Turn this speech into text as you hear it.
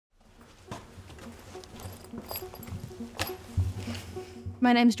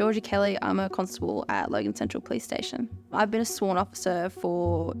My name's Georgia Kelly. I'm a constable at Logan Central Police Station. I've been a sworn officer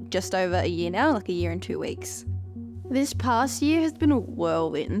for just over a year now, like a year and 2 weeks. This past year has been a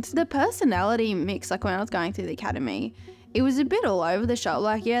whirlwind. The personality mix, like when I was going through the academy, it was a bit all over the shop.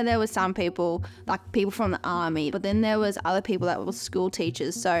 Like, yeah, there was some people, like people from the army, but then there was other people that were school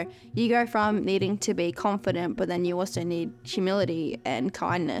teachers. So you go from needing to be confident, but then you also need humility and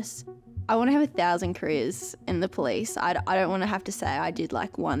kindness. I want to have 1,000 careers in the police. I don't want to have to say I did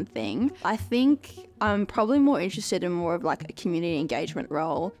like one thing. I think I'm probably more interested in more of like a community engagement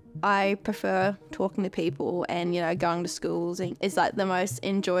role. I prefer talking to people and, you know, going to schools is like the most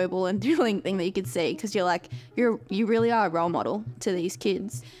enjoyable and thrilling thing that you could see, because you're like, you really are a role model to these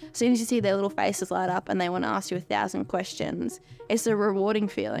kids. As soon as you see their little faces light up and they want to ask you 1,000 questions, it's a rewarding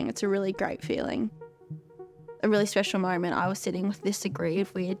feeling. It's a really great feeling. A really special moment, I was sitting with this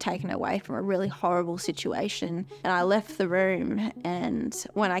aggrieved. We had taken her away from a really horrible situation, and I left the room, and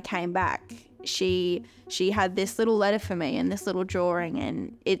when I came back, she had this little letter for me and this little drawing,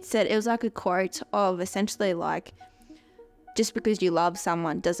 and it said, it was like a quote of essentially like, just because you love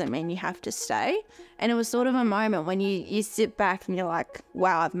someone doesn't mean you have to stay. And it was sort of a moment when you sit back and you're like,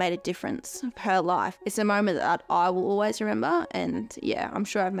 wow, I've made a difference in her life. It's a moment that I will always remember, and yeah, I'm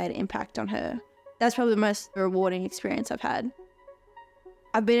sure I've made an impact on her. That's probably the most rewarding experience I've had.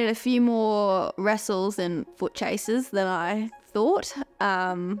 I've been in a few more wrestles and foot chases than I thought,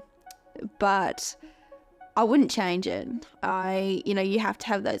 but I wouldn't change it. You have to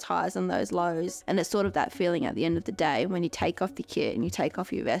have those highs and those lows, and it's sort of that feeling at the end of the day when you take off the kit and you take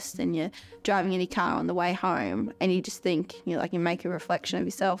off your vest and you're driving in your car on the way home, and you just think, you make a reflection of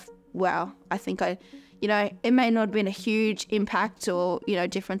yourself. Wow, I think it may not have been a huge impact or,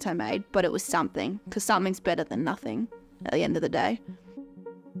 difference I made, but it was something, because something's better than nothing at the end of the day.